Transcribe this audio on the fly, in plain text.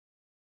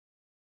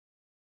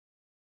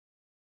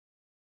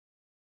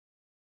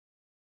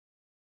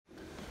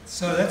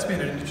So that's been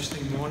an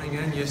interesting morning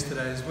and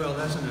yesterday as well,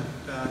 hasn't it?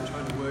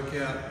 Trying to work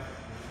out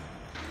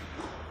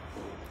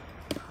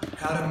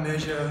how to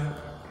measure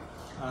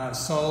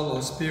soul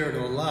or spirit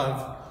or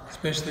love,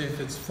 especially if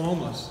it's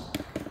formless.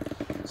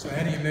 So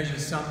how do you measure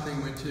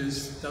something which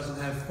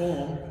doesn't have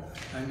form,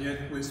 and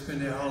yet we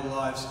spend our whole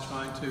lives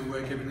trying to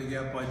work everything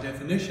out by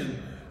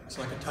definition? It's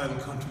like a total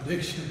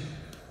contradiction.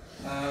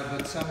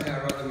 But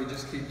somehow or other we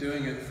just keep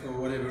doing it for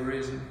whatever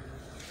reason.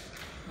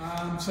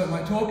 So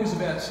my talk is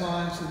about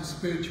science and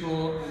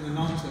spiritual and the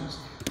nonsense.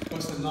 Of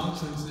course, the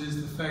nonsense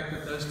is the fact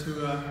that those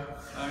two are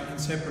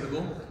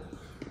inseparable.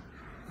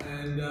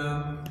 And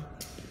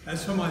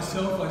as for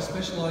myself, I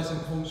specialise in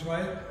Feng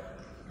Shui.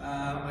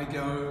 I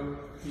go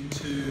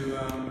into,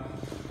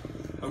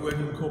 I work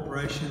in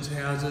corporations,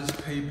 houses,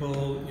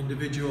 people,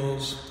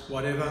 individuals,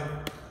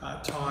 whatever,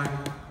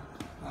 time.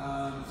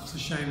 It's a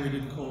shame we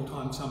didn't call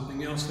time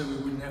something else, so we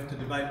wouldn't have to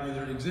debate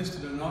whether it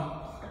existed or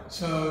not.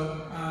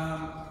 So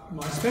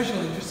my special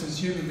interest is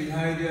human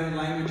behaviour,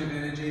 language of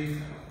energy,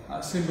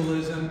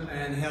 symbolism,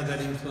 and how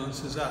that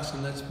influences us,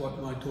 and that's what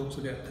my talk's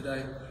about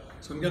today.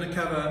 So I'm going to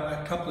cover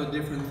a couple of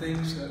different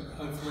things that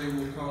hopefully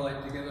will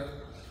correlate together.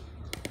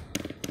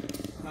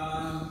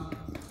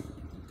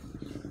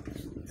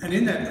 And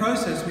in that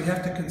process we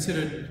have to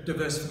consider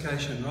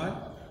diversification, right?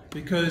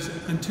 Because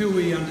until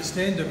we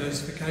understand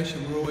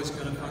diversification, we're always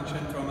going to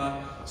function from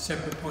a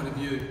separate point of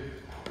view.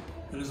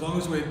 And as long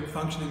as we're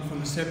functioning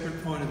from a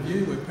separate point of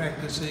view, we're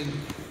practicing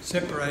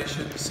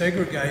separation,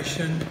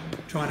 segregation,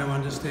 trying to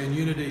understand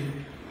unity,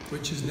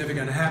 which is never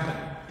going to happen.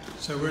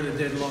 So we're at a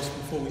dead loss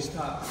before we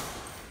start.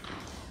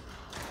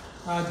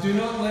 Do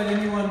not let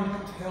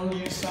anyone tell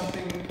you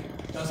something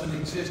doesn't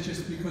exist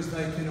just because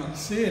they cannot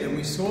see it. And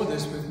we saw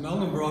this with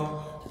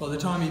Meldenbrock. By the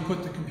time he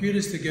put the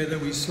computers together,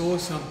 we saw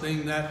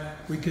something that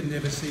we could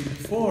never see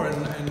before.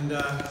 And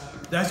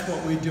that's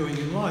what we're doing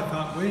in life,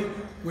 aren't we?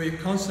 We're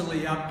constantly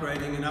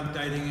upgrading and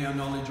updating our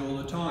knowledge all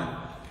the time.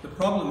 The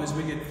problem is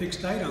we get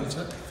fixated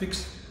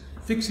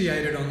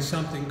on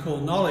something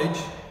called knowledge,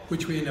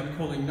 which we end up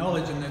calling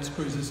knowledge, and that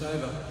screws us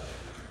over.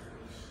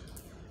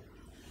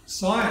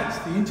 Science,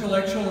 the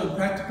intellectual and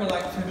practical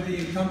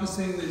activity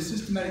encompassing the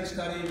systematic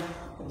study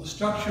of the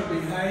structure,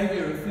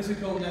 behaviour of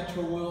physical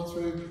natural world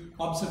through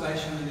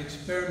observation and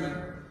experiment.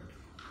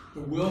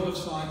 The world of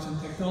science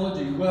and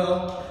technology.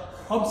 Well,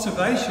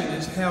 observation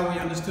is how we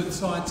understood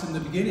science in the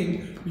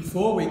beginning,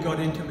 before we got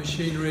into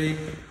machinery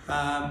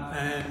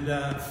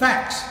and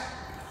facts.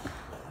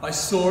 I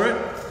saw it,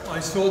 I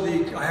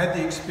had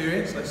the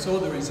experience, I saw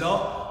the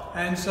result,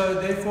 and so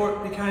therefore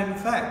it became a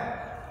fact.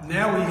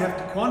 Now we have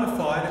to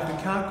quantify it. If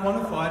we can't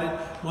quantify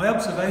it, my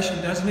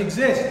observation doesn't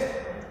exist.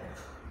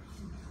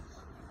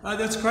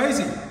 That's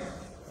crazy.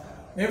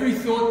 Every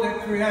thought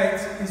that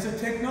creates is a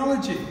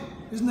technology.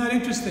 Isn't that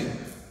interesting?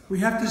 We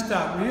have to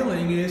start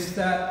realizing is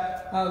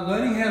that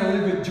learning how to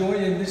live with joy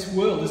in this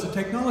world is a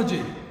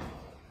technology.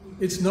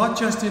 It's not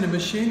just in a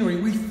machinery.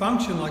 We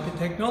function like a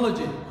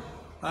technology.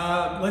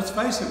 Let's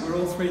face it, we're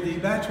all 3D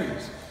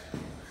batteries.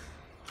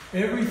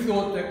 Every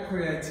thought that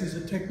creates is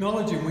a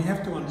technology, and we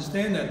have to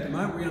understand that. The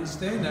moment we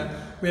understand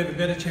that, we have a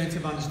better chance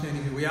of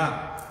understanding who we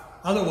are.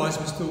 Otherwise,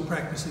 we're still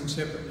practicing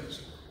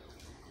separateness.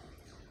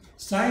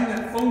 Saying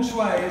that Feng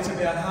Shui is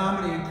about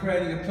harmony and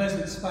creating a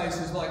pleasant space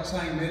is like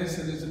saying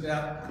medicine is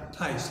about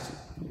taste.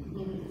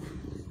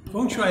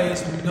 Feng Shui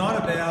is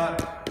not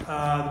about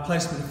the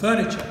placement of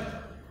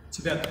furniture. It's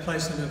about the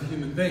placement of a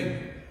human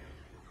being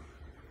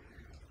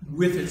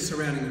with its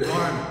surrounding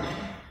environment.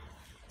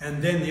 And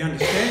then the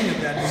understanding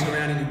of that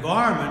surrounding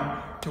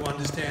environment to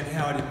understand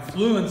how it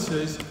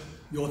influences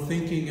your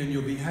thinking and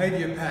your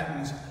behaviour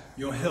patterns,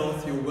 your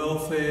health, your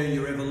welfare,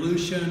 your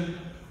evolution.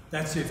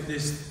 That's if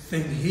this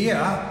thing here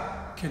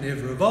can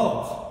ever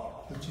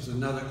evolve, which is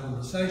another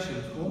conversation,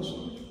 of course.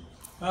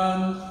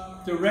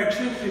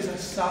 Direction is a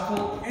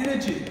subtle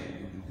energy.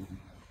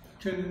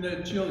 Can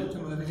Julie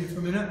come over here for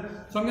a minute?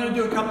 So I'm going to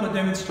do a couple of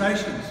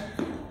demonstrations.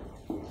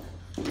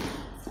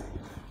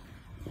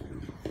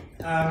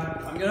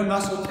 I'm going to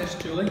muscle test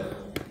Julie.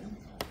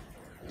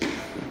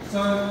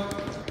 So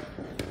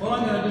what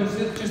I'm going to do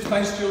is just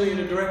face Julie in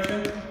a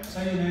direction.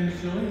 Say your name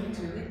is Julie.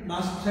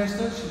 Muscle test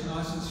her. She's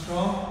nice and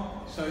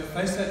strong. So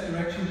face that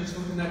direction. Just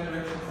look in that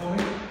direction for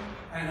me.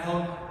 And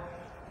hold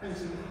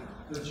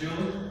the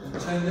Julie. And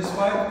turn this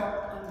way.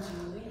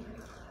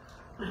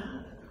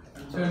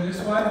 And turn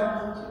this way.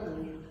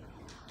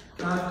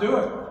 Can't do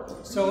it.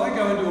 So I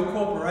go into a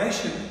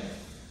corporation,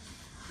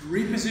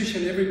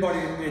 reposition everybody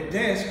at their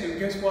desk, and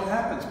guess what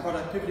happens?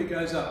 Productivity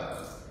goes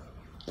up.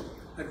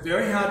 It's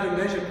very hard to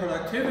measure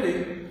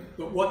productivity,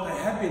 but what they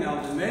have been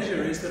able to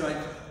measure is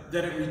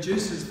that it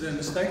reduces the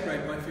mistake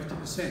rate by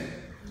 50%.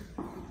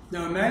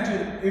 Now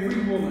imagine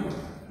every woman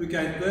who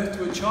gave birth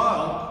to a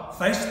child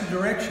faced the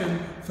direction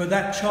for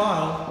that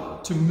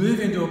child to move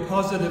into a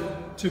positive,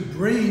 to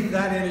breathe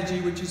that energy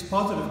which is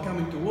positive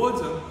coming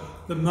towards them.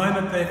 The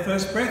moment their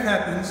first breath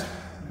happens,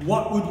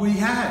 what would we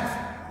have?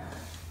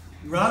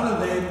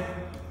 Rather than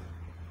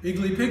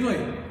Higgly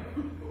Piggly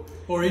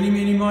or Eeny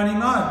Meeny Miny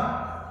Mo.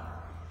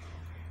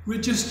 We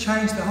just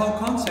changed the whole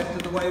concept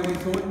of the way we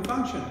thought and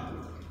functioned.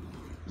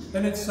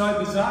 And it's so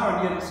bizarre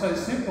and yet it's so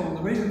simple. And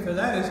the reason for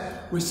that is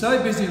we're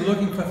so busy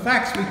looking for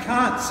facts we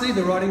can't see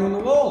the writing on the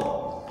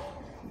wall.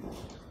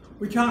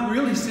 We can't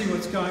really see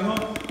what's going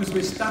on because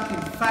we're stuck in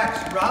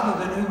facts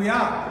rather than who we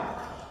are.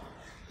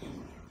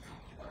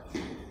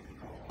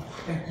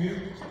 Thank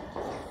you.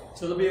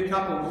 So there'll be a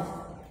couple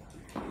more.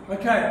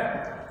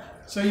 Okay,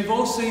 so you've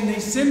all seen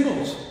these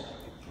symbols.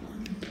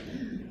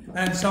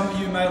 And some of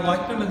you may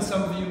like them and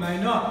some of you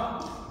may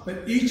not.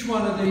 But each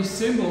one of these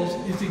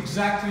symbols is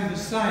exactly the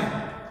same.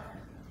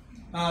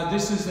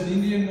 This is an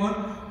Indian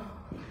one.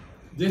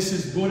 This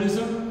is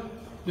Buddhism.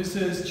 This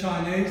is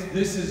Chinese.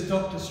 This is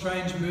Doctor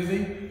Strange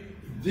movie.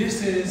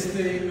 This is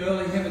the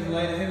early heaven,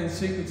 later heaven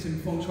sequence in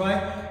Feng Shui.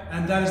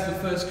 And that is the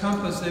first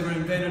compass ever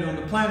invented on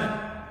the planet.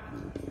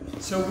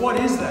 So what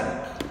is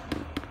that?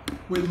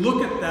 We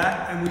look at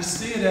that and we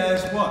see it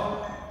as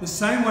what? The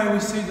same way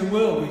we see the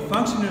world. We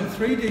function in a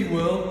 3D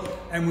world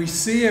and we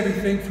see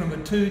everything from a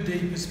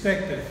 2D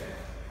perspective.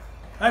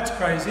 That's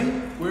crazy.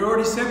 We're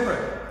already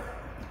separate.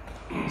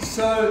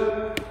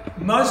 So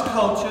most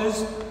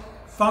cultures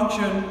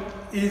function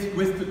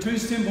with the two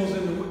symbols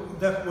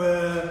that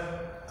were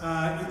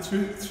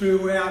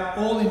throughout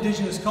all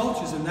indigenous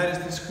cultures, and that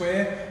is the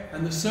square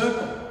and the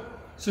circle.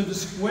 So the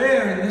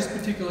square in this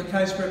particular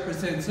case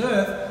represents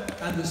Earth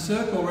and the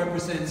circle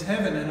represents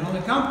heaven, and on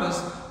a compass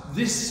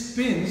this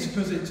spins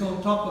because it's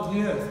on top of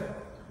the Earth.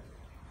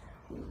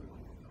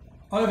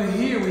 Over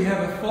here we have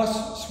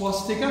a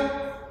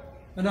swastika,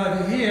 and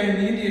over here in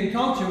the Indian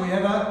culture we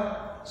have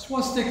a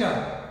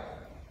swastika.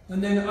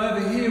 And then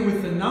over here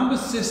with the number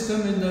system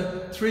in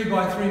the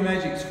 3x3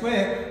 magic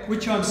square,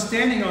 which I'm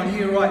standing on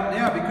here right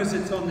now because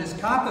it's on this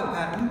carpet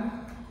pattern,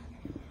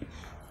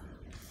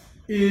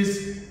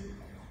 is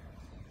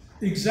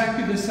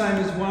exactly the same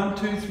as 1,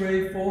 2,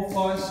 3, 4,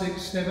 5,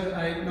 6, 7,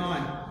 8,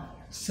 9.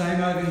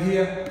 Same over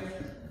here.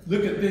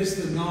 Look at this,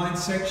 the 9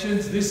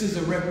 sections. This is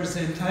a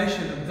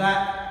representation of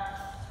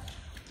that.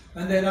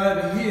 And then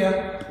over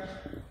here,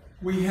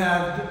 we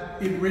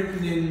have it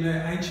written in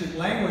ancient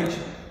language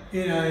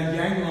in a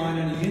yang line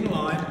and a yin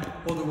line,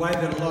 or the way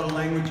that a lot of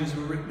languages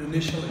were written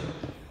initially.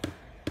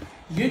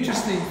 The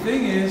interesting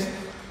thing is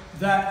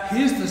that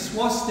here's the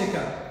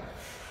swastika.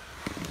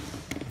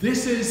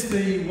 This is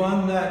the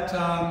one that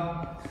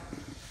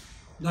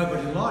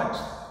nobody likes.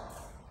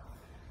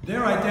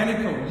 They're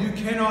identical. You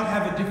cannot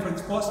have a different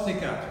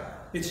swastika.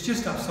 It's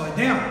just upside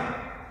down.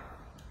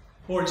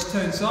 Or it's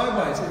turned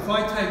sideways. If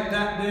I take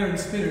that there and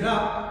spin it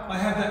up, I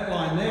have that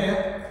line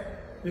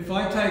there. If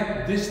I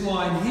take this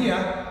line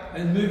here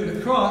and move it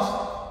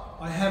across,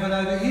 I have it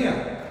over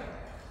here.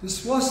 The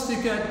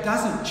swastika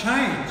doesn't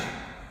change.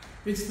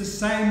 It's the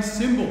same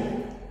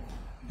symbol.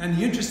 And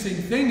the interesting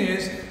thing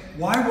is,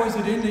 why was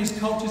it in these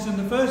cultures in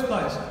the first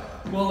place?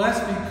 Well, that's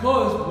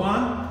because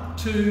 1,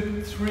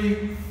 2,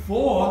 3,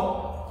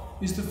 4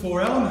 is the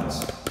 4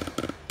 elements.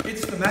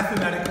 It's the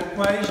mathematical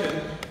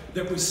equation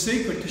that was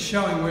secret to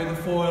showing where the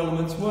 4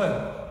 elements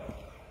were.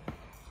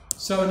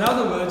 So in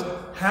other words,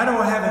 how do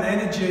I have an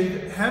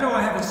energy, how do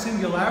I have a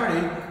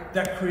singularity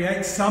that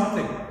creates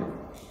something?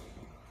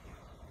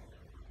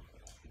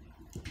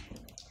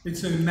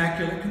 It's an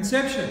immaculate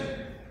conception.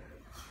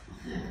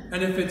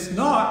 And if it's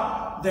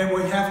not, then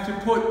we have to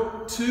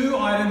put 2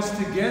 items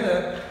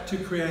together to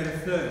create a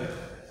third,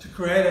 to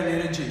create an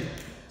energy.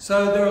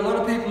 So there are a lot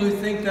of people who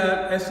think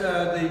that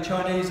the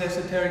Chinese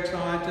esoteric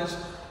scientists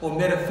or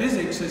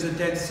metaphysics is a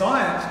dead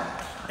science.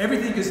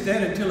 Everything is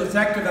dead until it's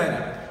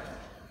activated.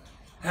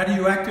 How do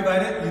you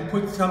activate it? You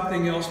put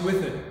something else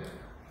with it.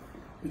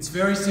 It's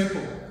very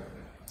simple.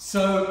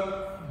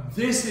 So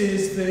this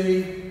is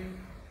the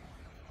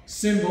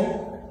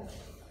symbol.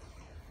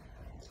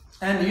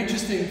 And the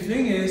interesting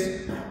thing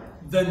is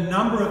the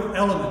number of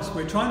elements.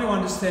 We're trying to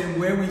understand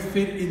where we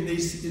fit in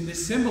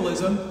this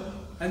symbolism.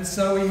 And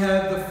so we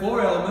have the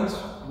 4 elements,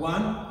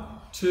 1,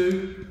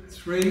 2,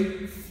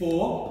 3,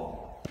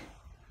 4.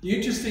 The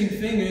interesting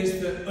thing is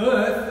that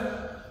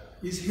Earth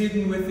is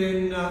hidden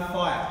within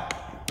fire.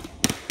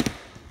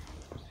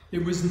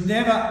 It was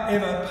never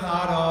ever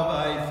part of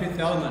a 5th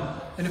element.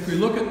 And if we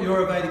look at the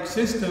Ayurvedic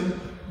system,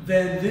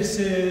 then this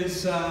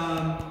is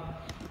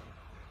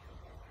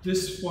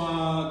this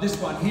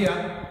one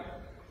here,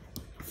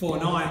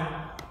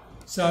 4-9.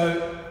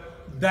 So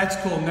that's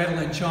called metal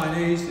in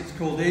Chinese, it's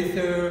called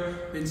ether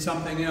in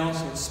something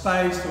else, or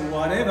space, or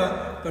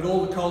whatever, but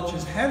all the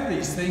cultures have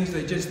these things,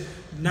 they're just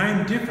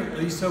named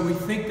differently, so we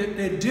think that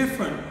they're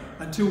different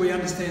until we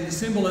understand the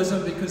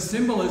symbolism, because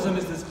symbolism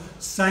is the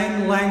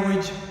same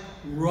language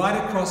right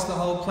across the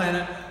whole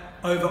planet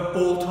over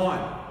all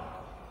time.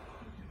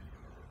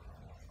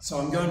 So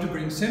I'm going to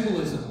bring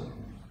symbolism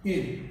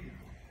in.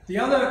 The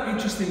other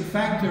interesting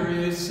factor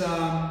is,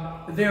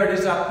 there it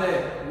is up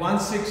there,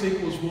 1,6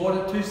 equals water,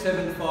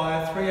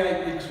 2,7,5,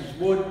 3,8 equals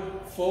wood,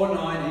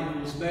 4,9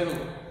 equals metal.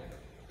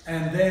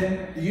 And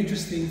then the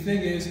interesting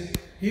thing is,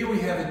 here we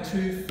have a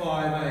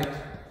 2,5,8.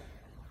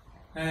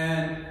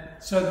 And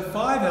so the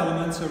 5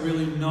 elements are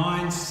really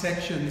 9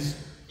 sections,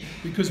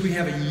 because we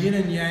have a yin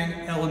and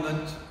yang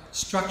element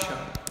structure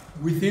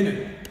within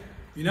it.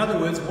 In other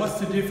words, what's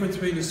the difference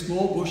between a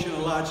small bush and a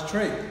large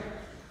tree?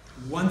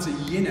 One's a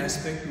yin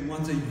aspect and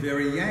one's a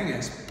very yang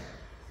aspect.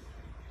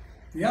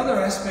 The other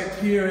aspect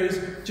here is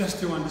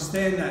just to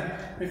understand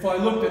that if I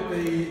looked at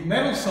the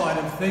metal side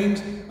of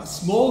things, a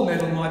small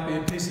metal might be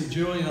a piece of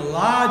jewelry and a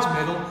large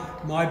metal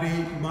might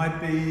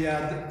be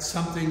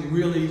something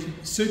really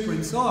super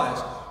in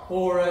size.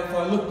 Or if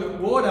I looked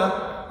at water,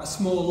 a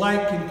small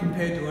lake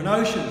compared to an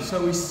ocean.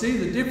 So we see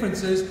the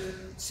differences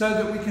so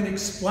that we can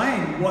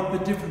explain what the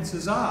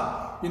differences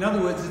are. In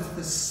other words, it's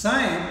the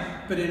same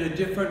but in a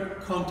different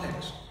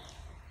context.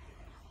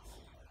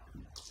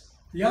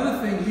 The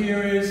other thing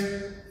here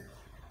is,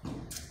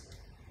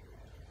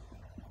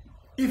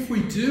 if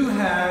we do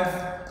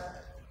have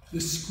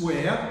the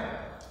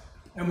square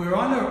and we're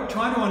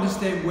trying to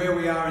understand where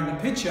we are in the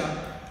picture,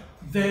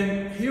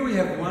 then here we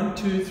have 1,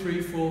 2,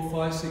 3, 4,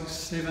 5, 6,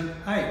 7,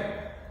 8.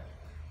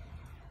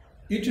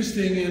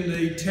 Interesting, in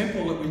the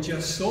temple that we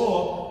just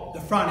saw,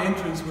 the front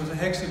entrance was a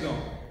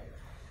hexagon,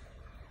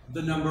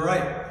 the number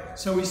 8.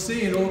 So we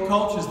see in all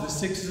cultures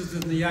the 6s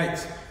and the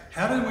 8s.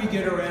 How do we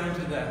get around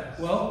to that?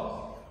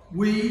 Well,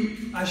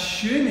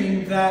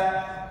 assuming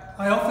that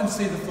I often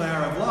see the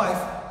flower of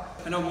life,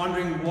 and I'm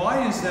wondering,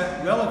 why is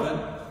that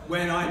relevant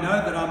when I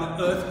know that I'm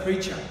an earth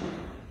creature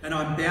and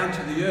I'm bound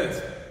to the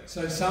earth?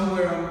 So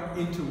somewhere I'm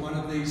into one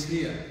of these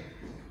here.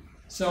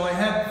 So I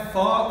have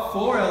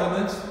 4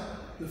 elements,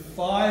 the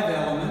 5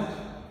 element.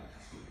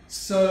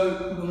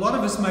 So a lot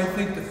of us may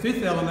think the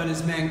 5th element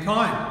is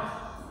mankind,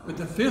 but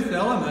the 5th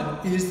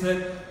element is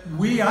that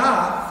we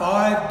are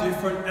 5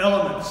 different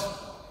elements.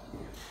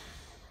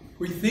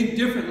 We think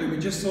differently. We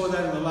just saw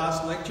that in the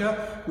last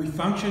lecture. We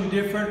function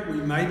different. We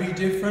may be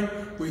different.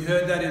 We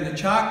heard that in the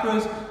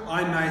chakras.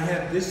 I may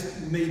have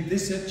need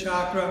this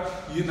chakra.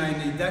 You may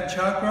need that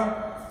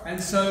chakra.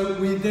 And so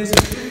there's a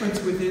difference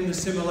within the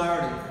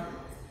similarity.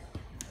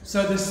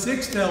 So the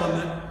 6th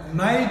element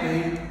may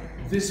be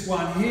this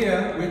one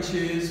here, which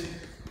is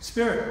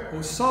spirit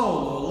or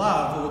soul or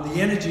love, or the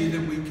energy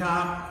that we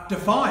can't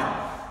define.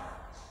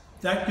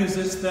 That gives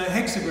us the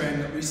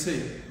hexagram that we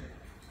see.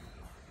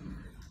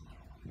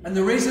 And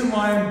the reason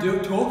why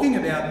I'm talking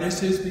about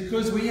this is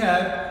because we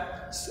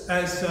have,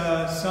 as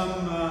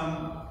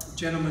some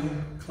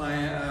gentleman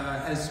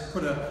has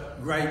put a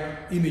great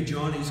image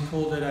on, he's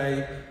called it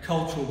a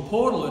cultural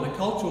portal. And a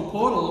cultural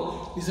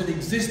portal is an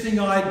existing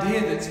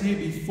idea that's here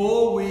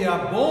before we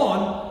are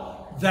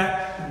born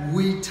that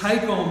we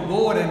take on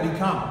board and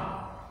become.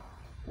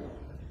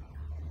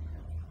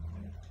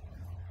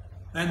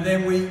 And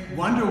then we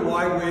wonder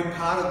why we're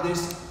part of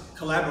this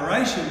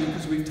collaboration,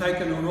 because we've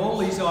taken on all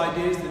these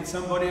ideas that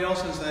somebody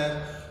else has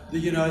had,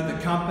 the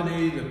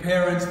company, the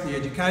parents, the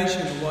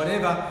education, or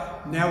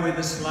whatever. Now we're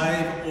the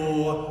slave,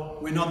 or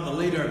we're not the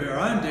leader of our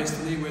own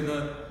destiny,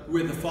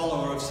 we're the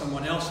follower of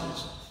someone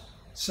else's.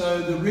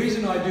 So the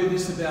reason I do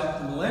this about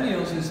the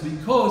millennials is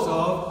because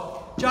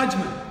of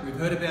judgment. We've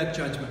heard about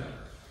judgment.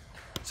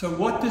 So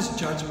what does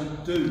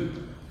judgment do?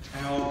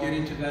 And I'll get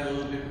into that a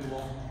little bit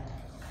more.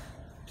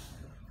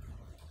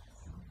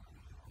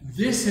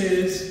 This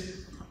is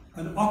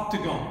an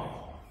octagon,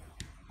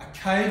 a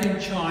cave in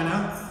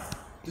China,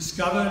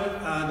 discovered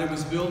that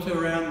was built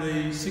around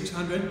the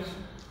 600s.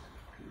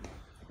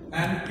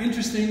 And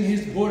interesting,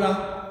 his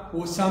Buddha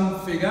or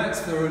some figure,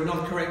 it's the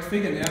not correct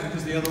figure now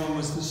because the other one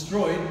was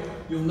destroyed.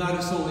 You'll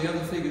notice all the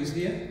other figures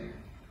here.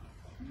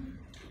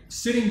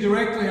 Sitting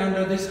directly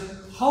under this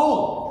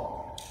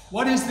hole.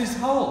 What is this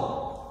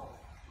hole?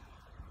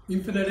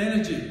 Infinite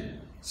energy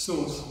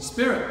source,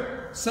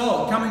 spirit,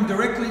 soul, coming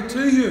directly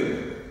to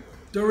you.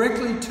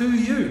 Directly to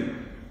you.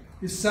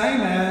 The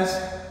same as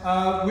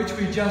which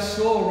we just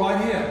saw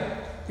right here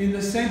in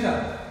the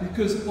center,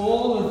 because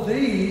all of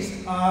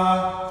these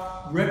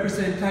are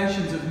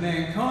representations of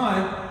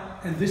mankind,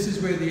 and this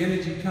is where the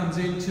energy comes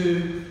in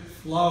to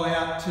flow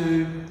out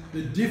to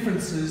the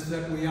differences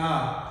that we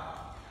are.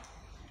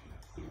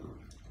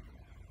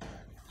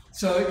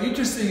 So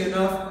interesting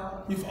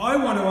enough, if I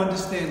want to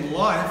understand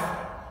life,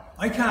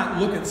 I can't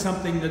look at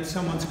something that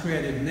someone's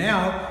created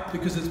now,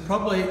 because it's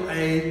probably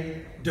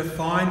a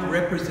defined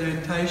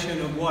representation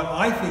of what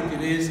I think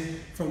it is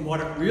from what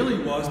it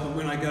really was. But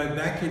when I go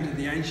back into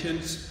the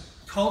ancient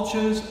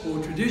cultures or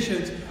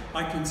traditions,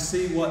 I can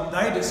see what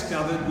they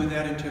discovered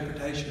without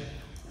interpretation,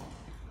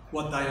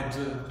 what they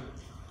observed.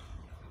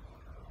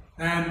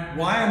 And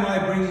why am I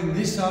bringing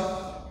this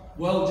up?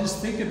 Well,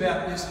 just think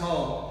about this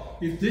whole.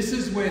 If this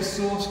is where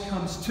Source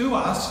comes to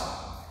us,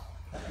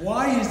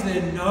 why is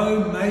there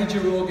no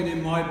major organ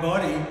in my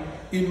body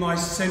in my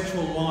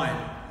central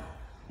line?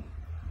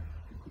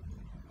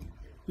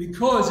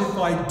 Because if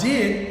I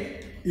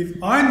did,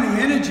 if I'm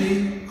the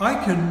energy, I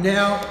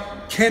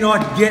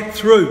cannot get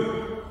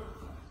through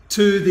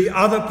to the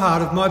other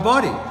part of my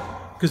body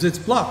because it's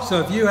blocked.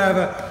 So if you have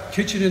a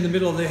kitchen in the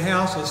middle of the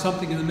house or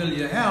something in the middle of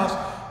your house,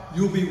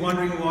 you'll be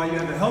wondering why you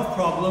have a health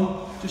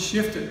problem. Just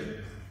shift it.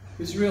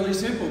 It's really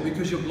simple,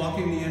 because you're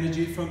blocking the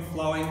energy from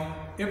flowing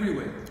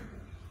everywhere.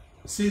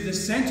 See, the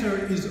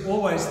center is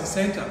always the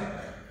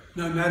center.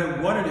 No matter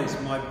what it is,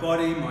 my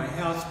body, my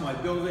house, my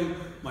building,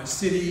 my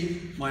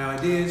city, my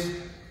ideas,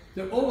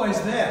 they're always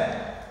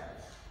there.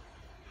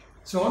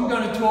 So I'm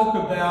going to talk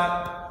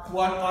about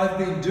what I've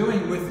been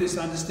doing with this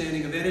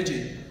understanding of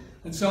energy.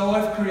 And so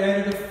I've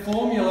created a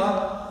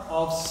formula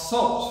of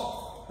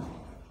salt,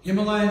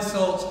 Himalayan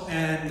salts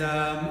and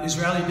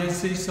Israeli Dead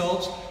Sea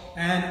salts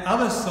and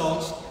other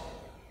salts,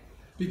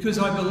 because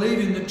I believe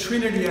in the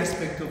Trinity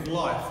aspect of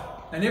life.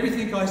 And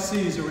everything I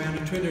see is around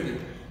a Trinity.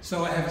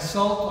 So I have a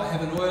salt, I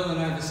have an oil, and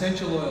I have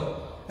essential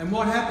oil. And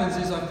what happens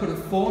is I put a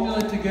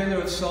formula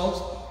together of salts,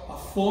 a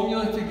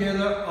formula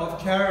together of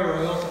carrier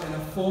oils, and a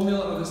formula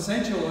of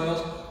essential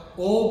oils,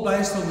 all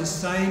based on the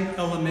same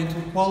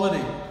elemental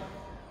quality.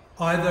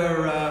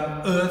 Either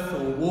earth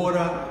or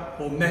water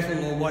or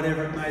metal or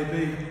whatever it may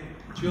be.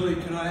 Julie,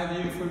 can I have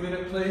you for a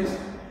minute, please?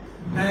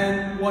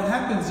 And what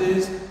happens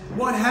is,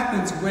 what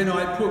happens when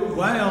I put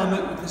one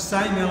element with the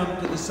same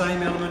element to the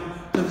same element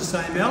to the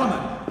same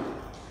element?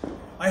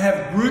 I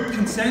have group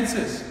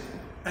consensus,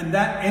 and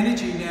that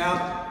energy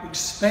now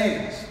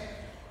expands.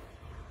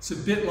 It's a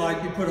bit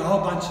like you put a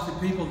whole bunch of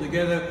people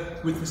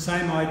together with the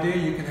same idea.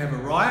 You can have a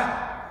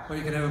riot or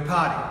you can have a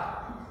party.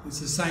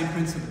 It's the same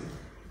principle.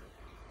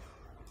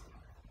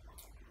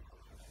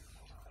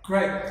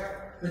 Great.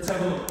 Let's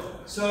have a look.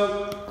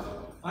 So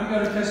I'm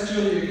going to test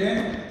Julie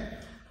again.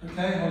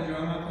 Okay, hold your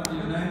arm up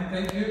under your name.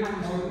 Thank you.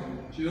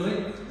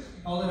 Julie,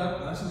 hold it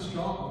up nice and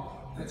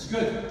strong. That's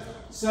good.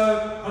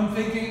 So I'm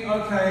thinking,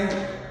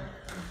 okay,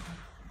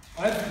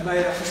 I've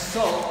made up a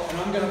salt, and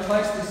I'm going to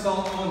place the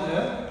salt on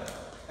her,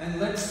 and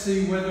let's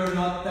see whether or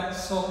not that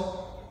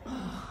salt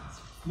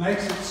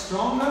makes it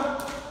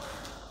stronger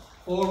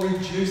or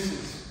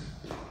reduces.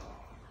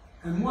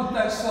 And what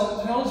that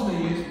salt tells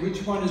me is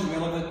which one is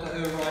relevant to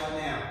her right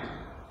now.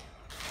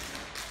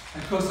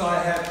 And of course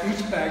I have,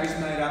 each bag is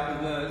made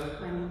up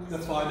of the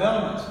 5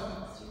 elements.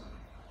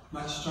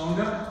 Much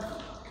stronger.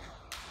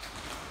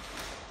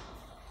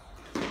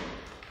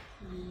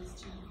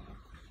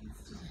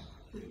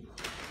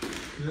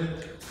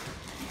 Good.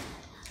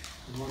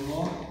 One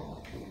more.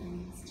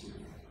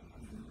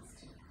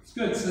 It's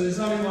good. So there's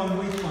only one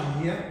weak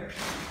one here.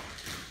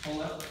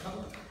 Hold that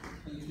up.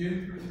 Thank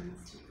you.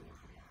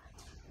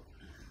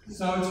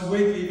 So it's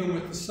weak even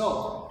with the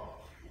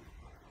salt.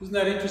 Isn't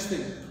that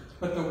interesting?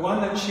 But the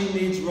one that she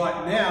needs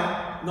right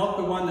now, not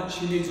the one that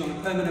she needs on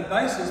a permanent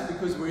basis,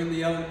 because we're in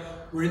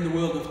the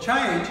world of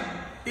change,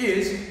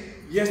 is,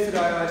 yesterday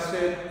I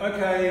said,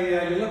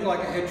 okay, you look like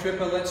a head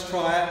tripper, let's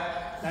try it.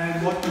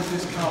 And what does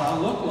this colour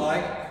look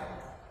like?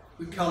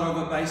 The colour of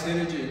a base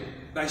energy,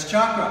 base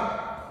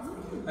chakra.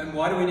 And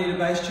why do we need a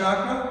base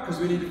chakra? Because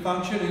we need to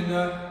function in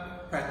the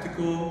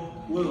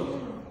practical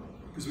world.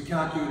 Because we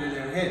can't do it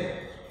in our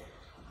head.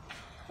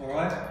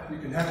 Alright, you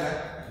can have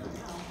that.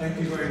 Thank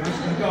you very much.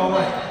 Now go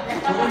away.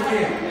 Put it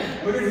here.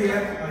 Put it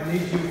here. I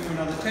need you for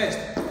another test.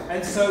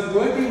 And so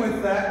working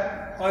with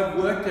that, I've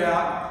worked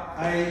out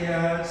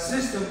a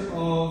system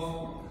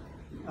of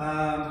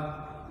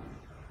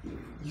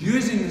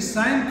using the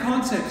same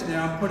concepts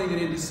now, I'm putting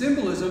it into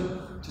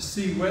symbolism to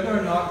see whether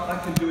or not I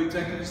can do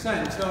exactly the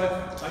same. So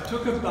I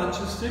took a bunch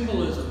of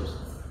symbolisms.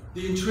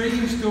 The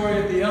intriguing story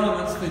of the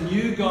elements, the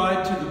new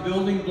guide to the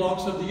building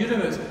blocks of the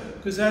universe.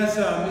 Because as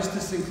Mr.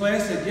 Sinclair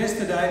said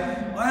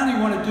yesterday, I only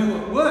want to do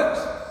what works.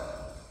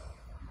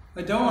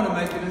 I don't want to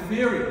make it a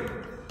theory.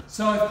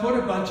 So I've put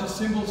a bunch of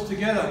symbols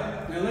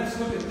together. Now let's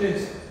look at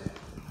this.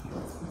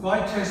 If I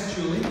test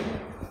Julie,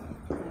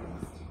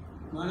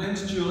 my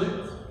name's Julie.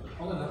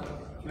 Hold it up.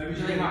 Maybe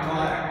she's getting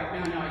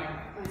tired.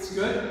 No. It's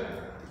good.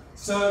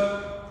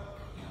 So,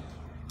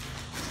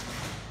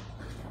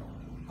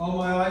 hold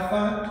my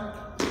iPhone.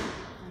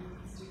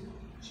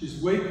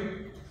 She's weak.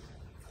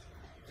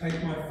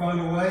 Take my phone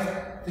away.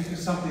 Think of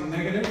something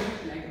negative.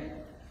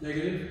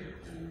 Negative.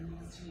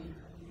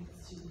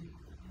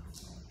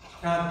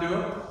 Can't do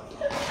it.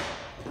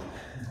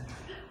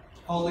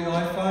 Hold the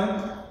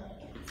iPhone.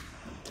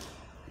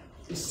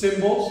 The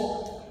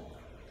symbols.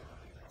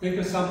 Think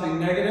of something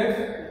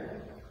negative.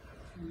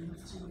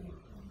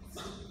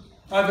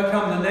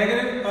 Overcome the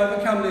negative,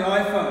 overcome the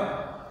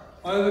iPhone.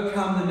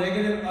 Overcome the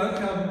negative,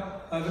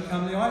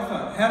 overcome the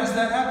iPhone. How does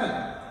that happen?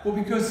 Well,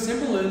 because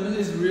symbolism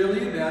is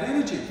really about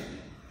energy.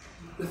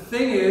 The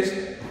thing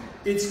is,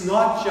 it's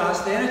not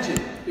just energy.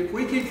 If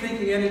we keep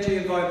thinking energy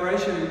and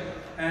vibration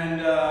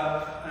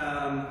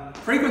and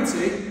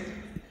frequency,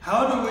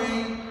 how do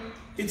we,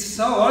 it's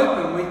so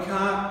open we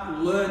can't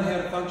learn how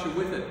to function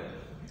with it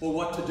or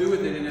what to do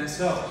with it in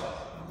ourselves.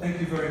 Thank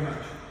you very much.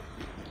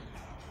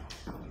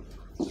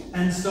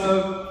 And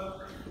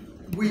so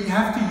we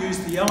have to use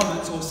the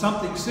elements or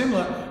something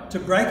similar to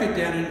break it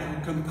down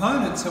into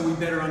components so we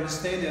better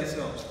understand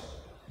ourselves,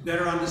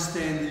 better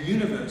understand the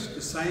universe,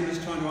 the same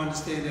as trying to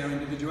understand our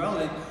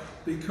individuality.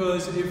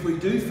 Because if we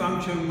do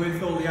function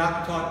with all the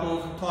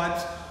archetypal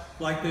types,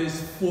 like there's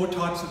 4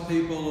 types of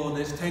people or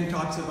there's 10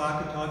 types of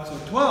archetypes or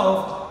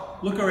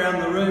 12, look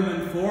around the room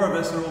and 4 of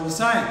us are all the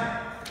same.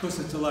 Of course,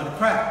 it's a load of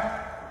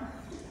crap.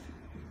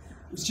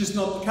 It's just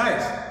not the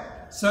case.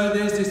 So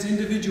there's this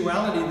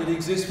individuality that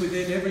exists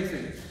within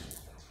everything.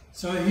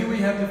 So here we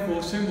have the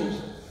 4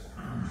 symbols.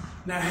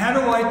 Now how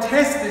do I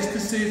test this to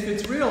see if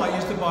it's real? I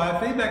used a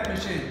biofeedback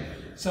machine.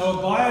 So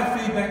a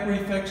biofeedback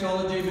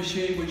reflexology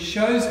machine which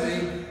shows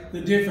me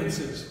the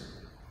differences.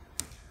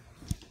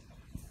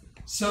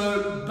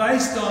 So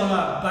based on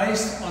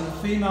a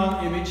female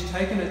image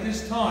taken at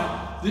this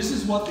time, this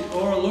is what the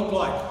aura looked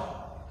like.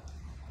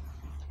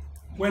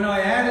 When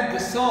I added the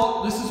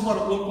salt, this is what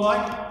it looked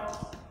like.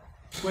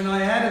 When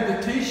I added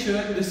the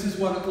t-shirt, this is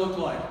what it looked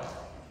like.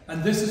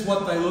 And this is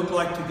what they look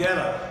like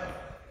together.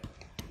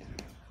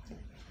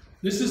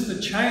 This is the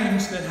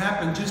change that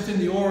happened just in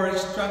the aura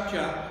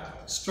structure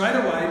straight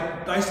away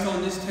based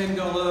on this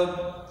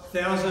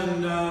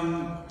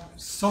 $10,000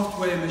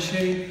 software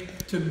machine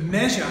to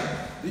measure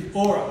the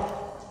aura.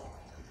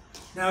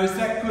 Now is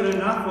that good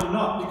enough or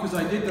not? Because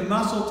I did the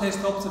muscle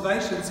test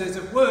observation, says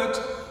it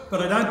works,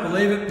 but I don't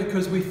believe it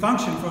because we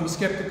function from a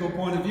skeptical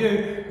point of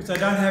view because I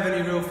don't have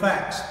any real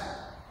facts.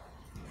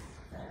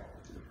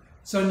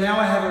 So now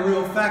I have a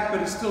real fact,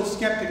 but it's still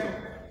skeptical.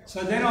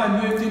 So then I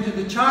moved into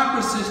the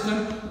chakra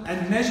system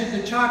and measured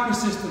the chakra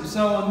system.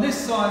 So on this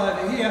side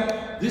over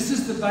here, this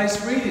is the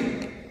base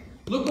reading.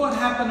 Look what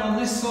happened on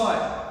this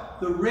side.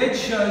 The red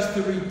shows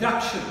the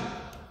reduction.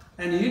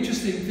 And the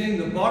interesting thing,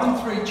 the bottom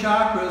 3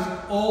 chakras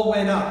all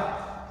went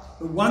up.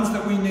 The ones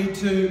that we need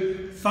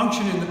to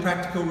function in the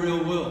practical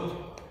real world.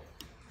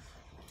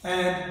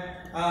 And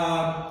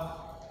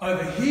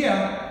over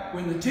here,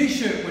 when the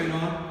t-shirt went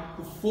on,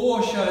 the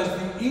 4 shows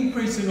the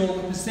increase in all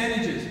the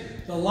percentages.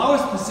 The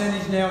lowest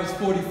percentage now is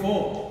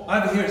 44.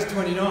 Over here it's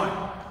 29.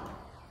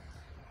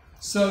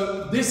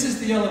 So this is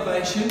the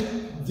elevation,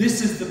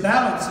 this is the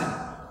balancing.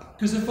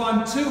 Because if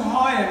I'm too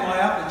high in my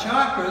upper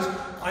chakras,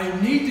 I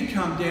need to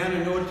come down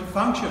in order to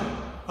function.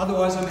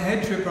 Otherwise I'm a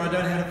head tripper, I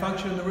don't know how to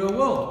function in the real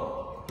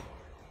world.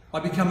 I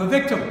become a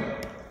victim.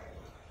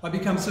 I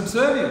become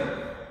subservient.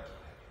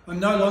 I'm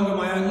no longer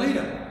my own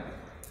leader.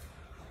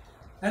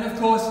 And of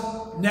course,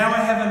 now I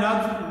have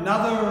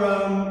another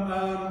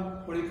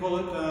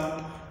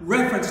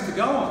reference to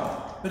go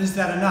on. But is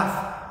that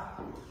enough?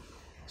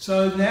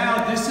 So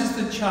now this is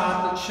the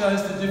chart that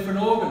shows the different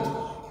organs.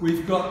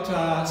 We've got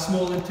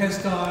small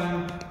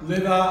intestine,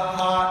 liver,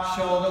 heart,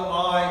 shoulder,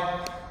 eye.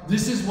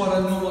 This is what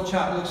a normal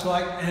chart looks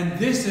like, and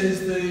this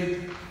is the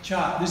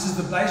chart. This is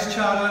the base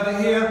chart over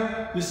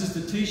here, this is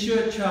the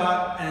t-shirt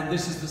chart, and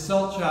this is the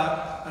salt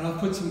chart. And I'll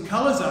put some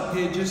colours up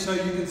here just so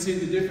you can see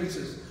the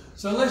differences.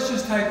 So let's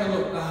just take a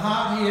look. The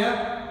heart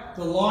here,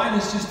 the line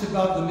is just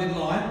above the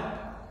midline.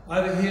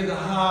 Over here the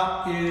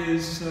heart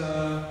is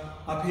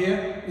up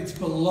here, it's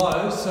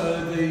below,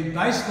 so the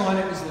baseline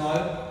it was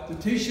low, the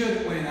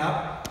t-shirt it went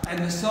up, and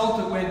the salt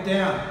it went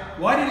down.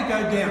 Why did it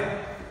go down?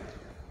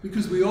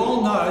 Because we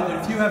all know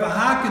that if you have a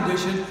heart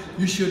condition,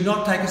 you should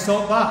not take a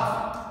salt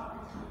bath.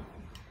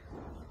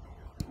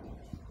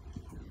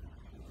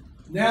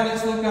 Now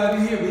let's look over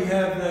here. We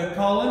have the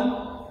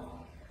colon,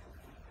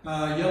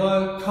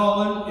 yellow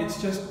colon, it's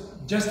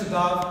just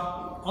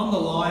above, on the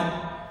line,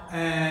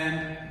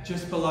 and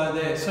just below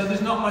there. So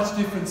there's not much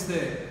difference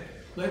there.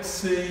 Let's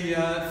see,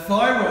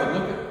 thyroid,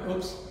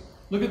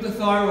 look at the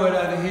thyroid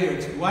over here.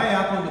 It's way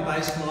up on the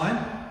baseline.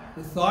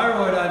 The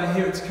thyroid over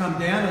here, it's come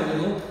down a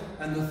little,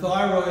 and the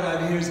thyroid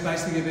over here is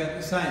basically about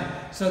the same.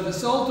 So the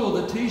salt or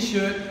the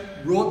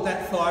t-shirt brought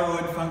that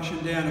thyroid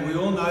function down, and we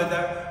all know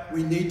that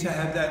we need to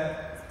have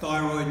that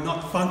thyroid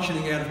not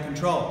functioning out of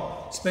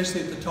control,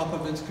 especially at the top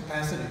of its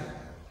capacity.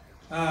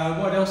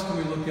 What else can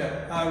we look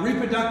at?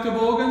 Reproductive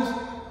organs,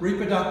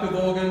 reproductive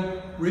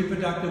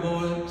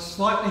organ,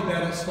 slightly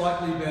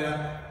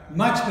better,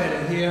 much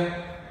better here.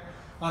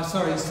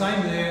 Sorry,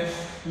 same there,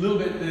 a little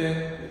bit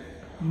there.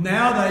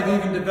 Now they've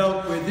even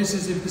developed where this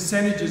is in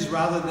percentages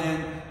rather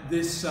than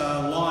this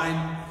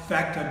line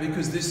factor,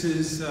 because this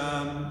is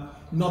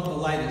not the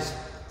latest.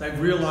 They've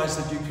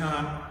realized that you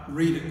can't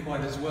read it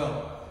quite as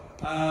well.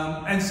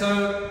 And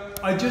so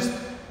I just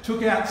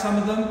took out some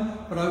of them,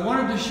 but I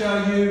wanted to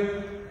show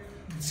you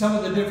some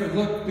of the different,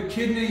 look, the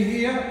kidney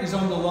here is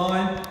on the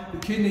line, the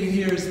kidney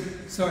here is,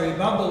 sorry,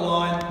 above the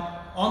line,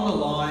 on the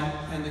line,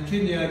 and the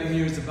kidney over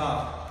here is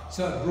above.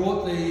 So it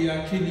brought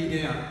the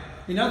kidney down.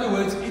 In other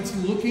words, it's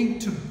looking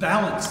to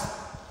balance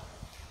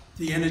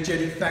the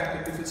energetic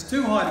factor. If it's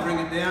too high, to bring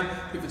it down.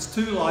 If it's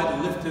too light, to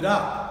lift it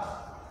up.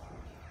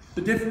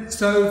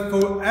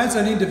 So as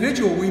an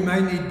individual, we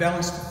may need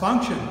balance to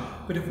function,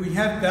 but if we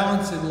have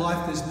balance in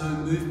life, there's no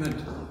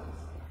movement.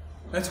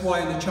 That's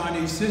why in the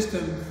Chinese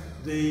system,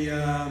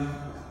 they'll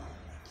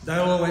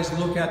always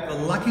look at the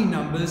lucky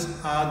numbers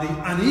are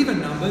the uneven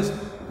numbers,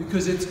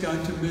 because it's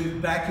going to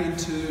move back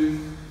into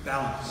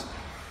balance,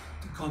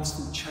 to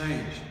constant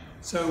change.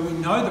 So we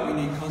know that we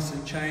need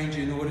constant change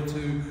in order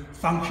to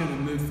function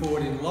and move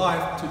forward in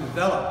life, to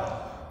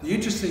develop. The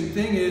interesting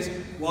thing is,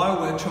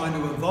 while we're trying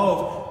to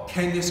evolve,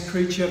 can this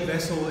creature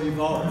vessel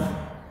evolve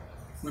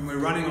when we're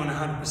running on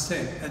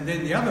 100%? And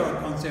then the other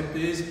concept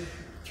is,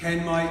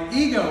 can my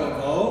ego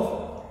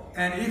evolve?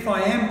 And if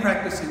I am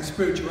practicing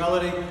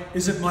spirituality,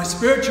 is it my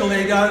spiritual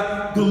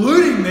ego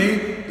deluding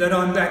me that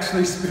I'm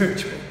actually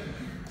spiritual?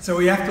 So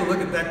we have to look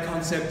at that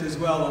concept as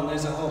well, and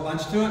there's a whole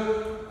bunch to it.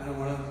 And I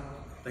want to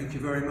thank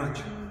you very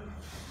much.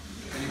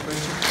 Any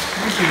questions?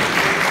 Thank you.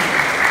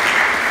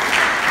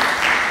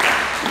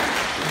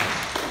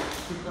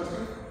 Good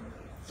question?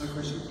 No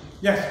question?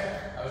 Yes?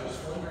 I was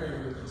just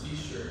wondering with the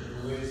t-shirt,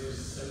 related to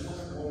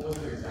symbols, what was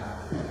it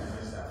exactly?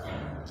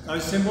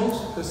 Those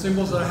symbols, the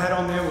symbols that I had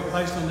on there were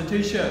placed on the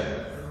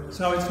t-shirt.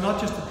 So it's not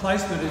just a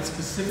placement, it's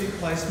specific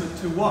placement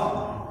to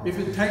what? If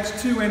it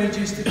takes two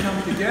energies to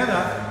come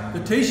together,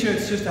 the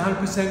t-shirt's just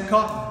 100%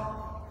 cotton.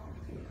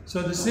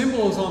 So the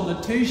symbols on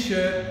the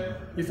t-shirt,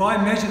 if I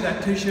measure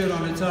that t-shirt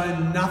on its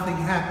own, nothing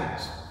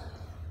happens.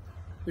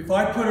 If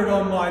I put it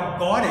on my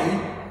body,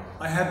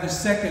 I have the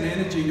second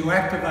energy to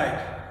activate.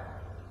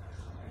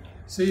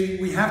 See,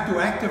 we have to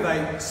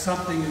activate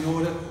something in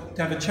order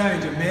to have a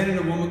change. A man and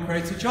a woman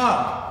creates a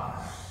child.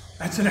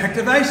 That's an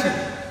activation.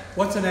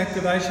 What's an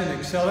activation?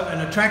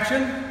 An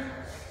attraction?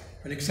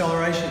 An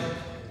acceleration.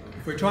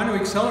 If we're trying to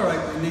accelerate,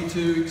 we need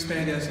to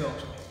expand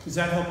ourselves. Does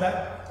that help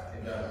that?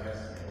 It does, yes.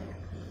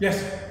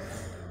 Yes.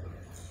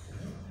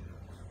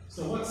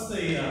 So what's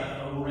the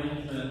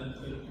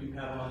arrangement that you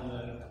have on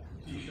the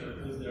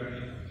t-shirt? Is there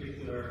any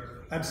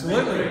particular...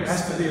 Absolutely. It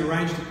has to be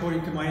arranged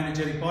according to my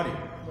energetic body.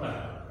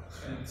 Right.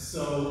 And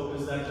so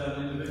is that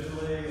done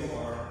individually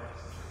or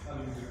how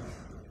do you do it?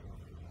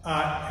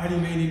 How do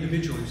you mean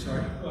individually,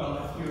 sorry?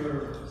 Well, if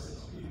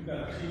you've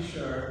got a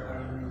t-shirt,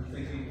 are you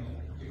thinking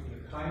of particular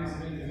kinds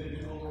of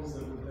individuals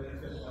that would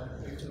benefit by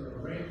particular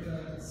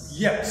arrangements?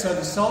 Yep, so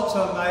the salts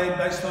are made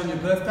based on your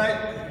birth date.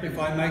 If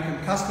I make them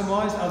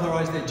customized,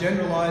 otherwise they're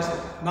generalized,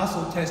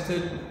 muscle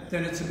tested,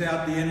 then it's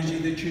about the energy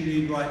that you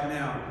need right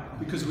now,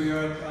 because we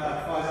are a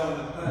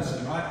 5-element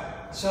person,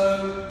 right?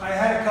 So I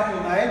had a couple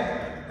made,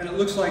 and it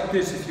looks like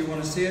this if you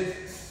want to see it.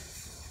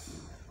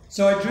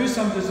 So I drew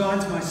some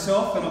designs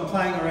myself, and I'm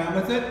playing around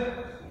with it.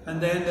 And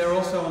then they're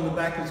also on the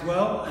back as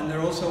well, and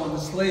they're also on the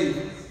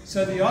sleeve.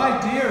 So the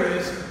idea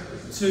is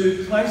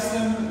to place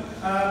them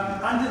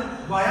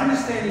by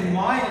understanding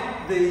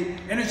the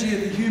energy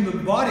of the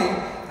human body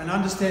and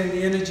understanding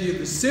the energy of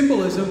the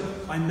symbolism.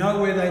 I know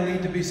where they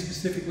need to be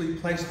specifically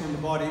placed on the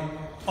body,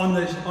 on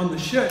the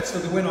shirt, so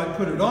that when I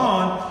put it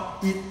on,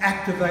 it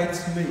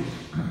activates me.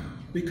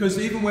 Because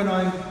even when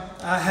I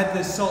had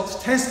the salts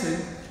tested,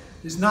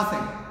 there's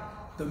nothing.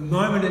 The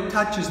moment it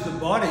touches the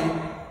body,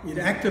 it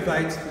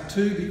activates the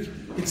two.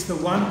 It's the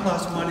 1 +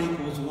 1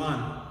 =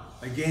 1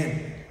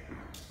 again.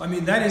 I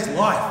mean, that is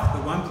life.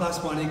 The 1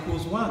 + 1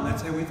 = 1.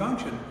 That's how we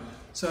function.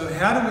 So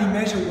how do we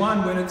measure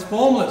 1 when it's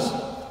formless?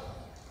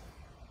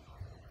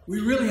 We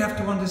really have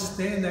to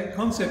understand that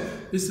concept.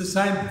 It's the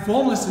same.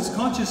 Formless is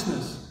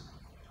consciousness.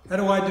 How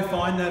do I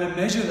define that and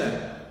measure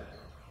that?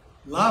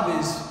 Love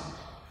is,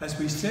 as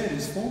we said,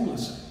 is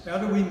formless. How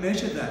do we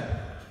measure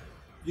that?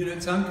 You know,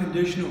 it's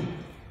unconditional.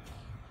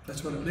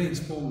 That's what it means,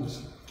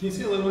 formless. Can you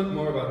say a little bit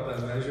more about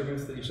the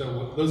measurements that you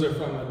show? Those are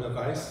from a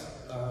device?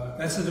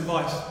 That's a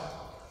device.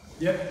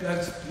 Yep,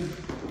 let's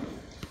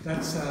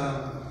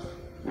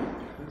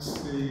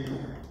see,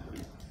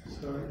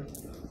 sorry.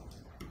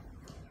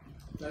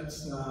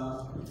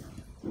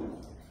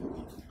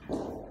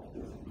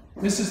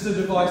 This is the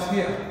device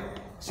here.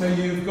 So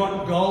you've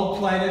got gold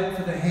plated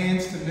for the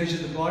hands to measure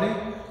the body.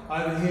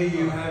 Over here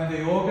you have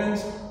the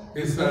organs.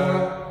 Is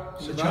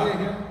Shivaya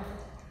here?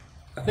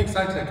 I think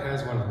SciTech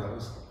has one of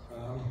those.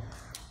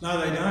 No,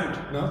 they don't.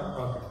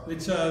 No? Okay.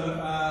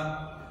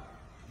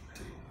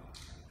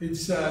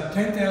 It's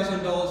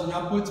 $10,000 and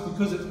upwards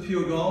because it's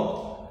pure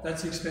gold.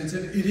 That's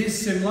expensive. It is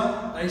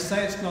similar. They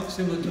say it's not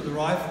similar to the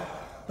Rife,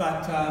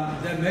 but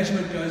their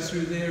measurement goes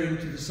through there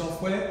into the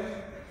software,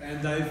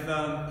 and they've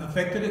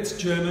perfected it. It's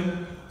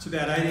German. It's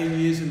about 18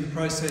 years in the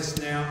process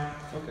now.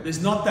 Okay.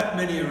 There's not that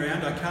many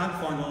around. I can't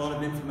find a lot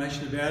of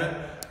information about it,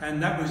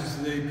 and that was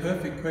the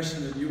perfect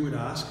question that you would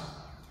ask.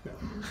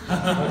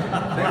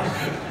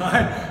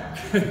 Right.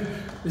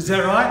 Is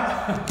that right?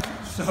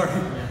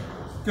 Sorry.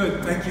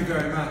 Good. Thank you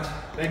very much.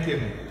 Thank you.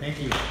 Thank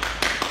you.